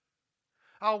church.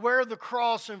 I'll wear the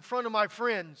cross in front of my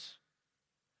friends.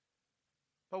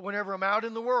 But whenever I'm out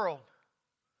in the world,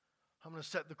 I'm going to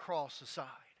set the cross aside.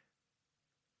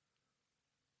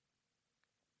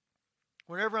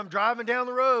 Whenever I'm driving down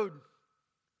the road,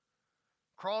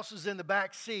 cross is in the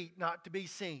back seat, not to be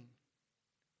seen.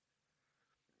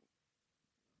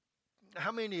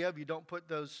 How many of you don't put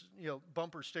those,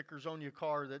 bumper stickers on your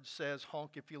car that says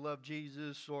honk if you love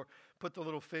Jesus, or put the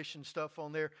little fish and stuff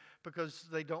on there because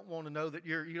they don't want to know that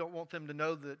you don't want them to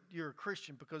know that you're a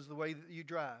Christian because of the way that you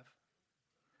drive?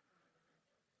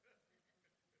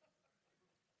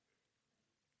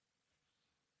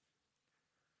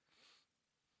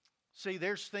 See,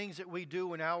 there's things that we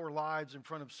do in our lives in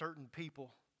front of certain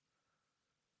people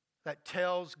that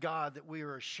tells God that we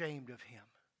are ashamed of Him.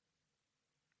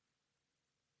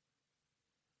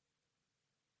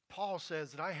 Paul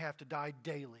says that I have to die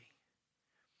daily.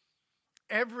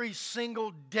 Every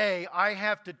single day I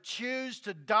have to choose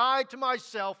to die to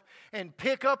myself and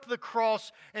pick up the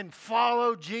cross and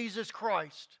follow Jesus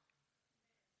Christ.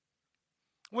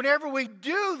 Whenever we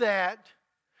do that,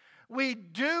 we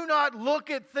do not look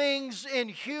at things in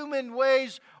human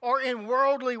ways or in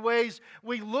worldly ways.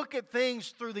 We look at things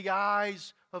through the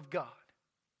eyes of God.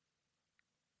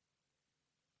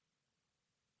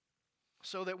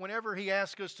 So that whenever He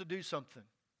asks us to do something,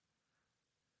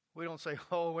 we don't say,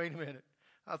 oh, wait a minute,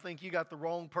 I think you got the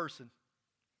wrong person.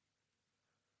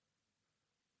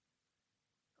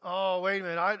 Oh, wait a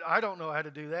minute, I don't know how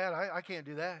to do that. I can't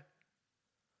do that.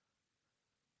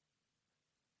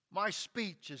 My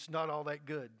speech is not all that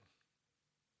good.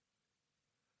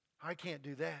 I can't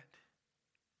do that.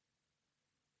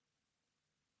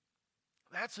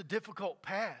 That's a difficult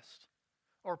path,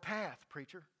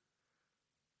 preacher.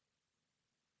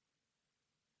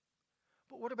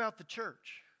 But what about the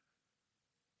church?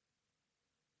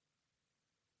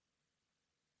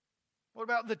 What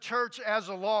about the church as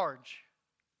a large?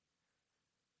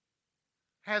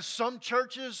 Has some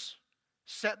churches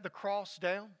set the cross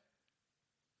down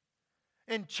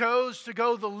and chose to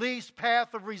go the least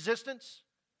path of resistance?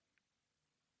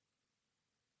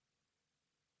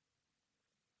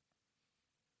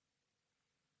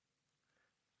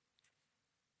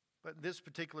 But this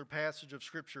particular passage of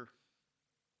Scripture,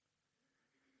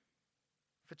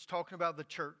 if it's talking about the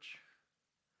church,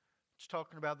 it's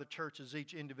talking about the church as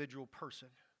each individual person.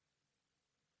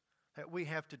 That we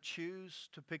have to choose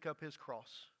to pick up His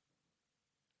cross.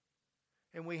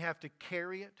 And we have to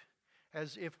carry it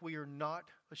as if we are not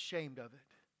ashamed of it.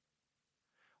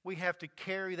 We have to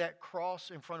carry that cross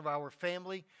in front of our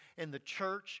family, in the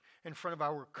church, in front of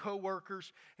our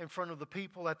co-workers, in front of the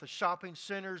people at the shopping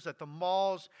centers, at the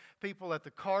malls, people at the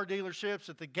car dealerships,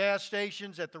 at the gas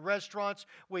stations, at the restaurants.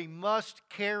 We must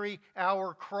carry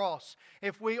our cross.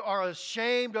 If we are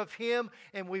ashamed of Him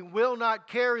and we will not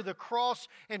carry the cross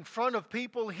in front of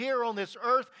people here on this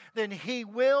earth, then He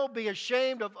will be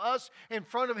ashamed of us in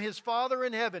front of His Father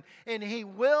in heaven. And He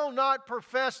will not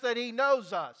profess that He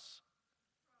knows us.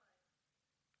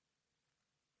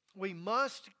 We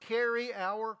must carry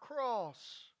our cross.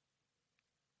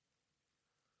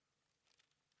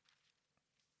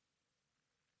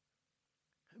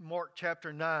 Mark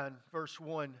chapter 9, verse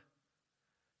 1,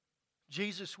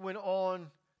 Jesus went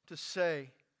on to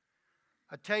say,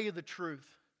 I tell you the truth,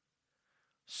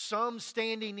 some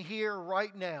standing here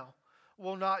right now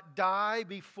will not die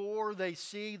before they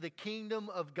see the kingdom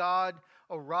of God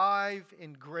arrive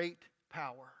in great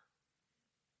power.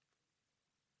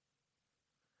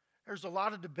 There's a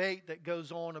lot of debate that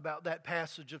goes on about that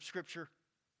passage of Scripture.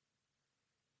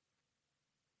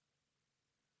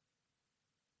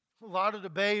 A lot of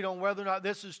debate on whether or not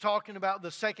this is talking about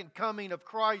the second coming of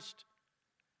Christ.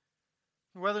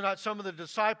 Whether or not some of the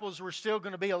disciples were still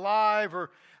going to be alive or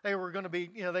they were going to be,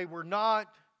 they were not.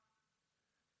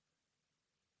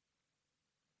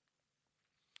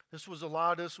 This was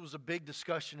a big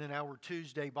discussion in our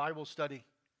Tuesday Bible study.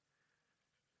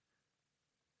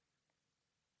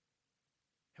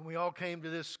 And we all came to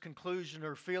this conclusion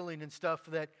or feeling and stuff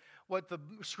that what the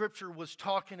Scripture was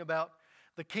talking about,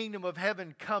 the kingdom of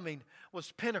heaven coming,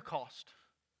 was Pentecost.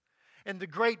 And the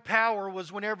great power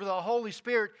was whenever the Holy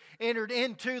Spirit entered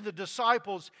into the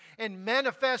disciples and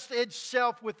manifested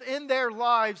itself within their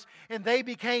lives, and they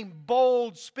became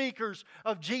bold speakers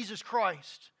of Jesus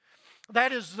Christ.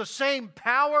 That is the same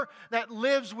power that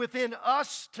lives within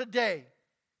us today.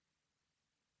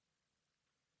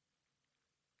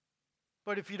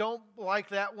 But if you don't like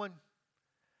that one,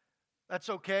 that's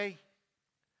okay.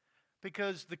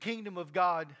 Because the kingdom of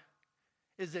God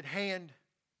is at hand.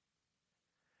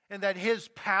 And that His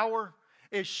power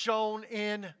is shown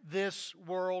in this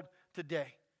world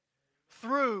today.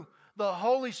 Through the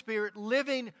Holy Spirit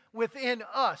living within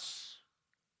us.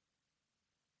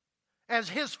 As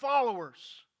His followers.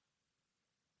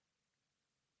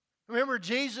 Remember,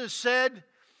 Jesus said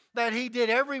that He did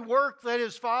every work that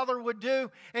His Father would do,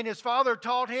 and His Father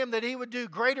taught Him that He would do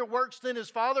greater works than His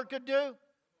Father could do.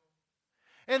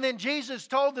 And then Jesus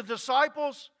told the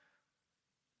disciples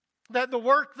that the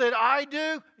work that I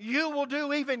do, you will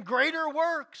do even greater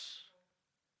works.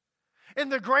 And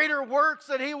the greater works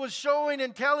that He was showing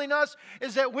and telling us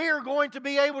is that we are going to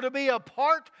be able to be a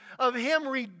part of Him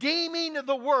redeeming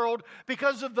the world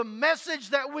because of the message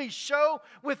that we show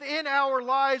within our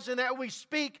lives and that we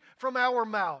speak from our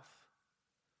mouth.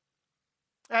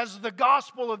 As the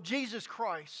gospel of Jesus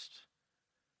Christ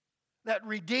that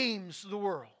redeems the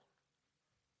world.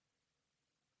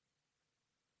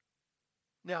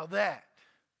 Now that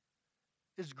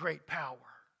is great power.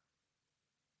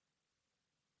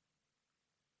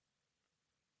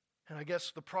 And I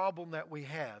guess the problem that we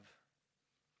have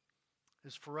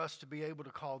is for us to be able to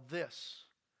call this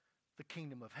the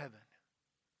kingdom of heaven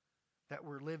that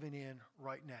we're living in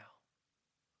right now.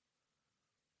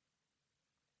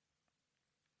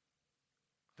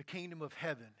 The kingdom of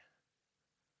heaven.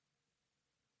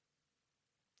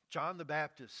 John the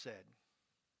Baptist said,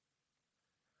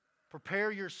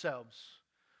 prepare yourselves,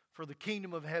 for the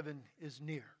kingdom of heaven is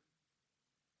near.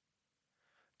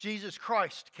 Jesus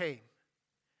Christ came.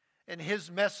 And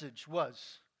His message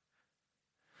was,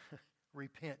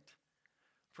 repent,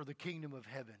 for the kingdom of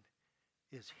heaven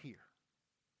is here.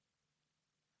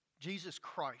 Jesus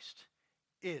Christ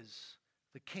is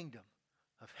the kingdom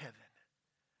of heaven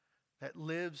that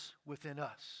lives within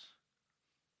us.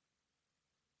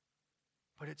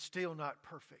 But it's still not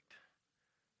perfect.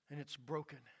 And it's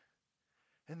broken.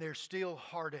 And there's still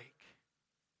heartache.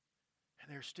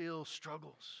 And there's still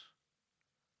struggles.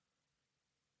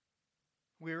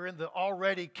 We're in the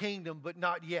already kingdom, but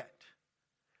not yet.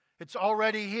 It's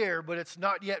already here, but it's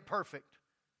not yet perfect.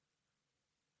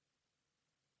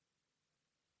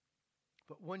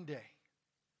 But one day,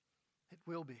 it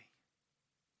will be.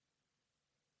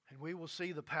 And we will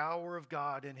see the power of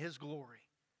God and His glory,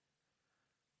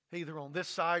 either on this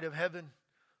side of heaven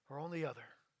or on the other.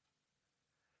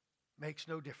 makes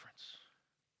no difference.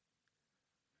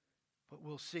 But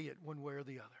we'll see it one way or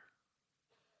the other.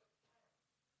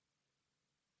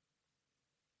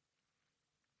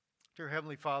 Dear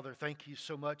Heavenly Father, thank you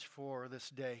so much for this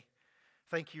day.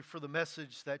 Thank you for the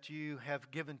message that you have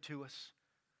given to us.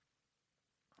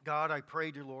 God, I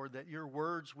pray, dear Lord, that your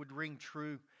words would ring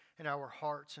true in our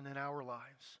hearts and in our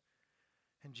lives.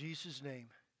 In Jesus' name,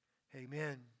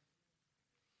 amen.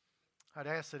 I'd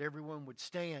ask that everyone would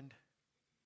stand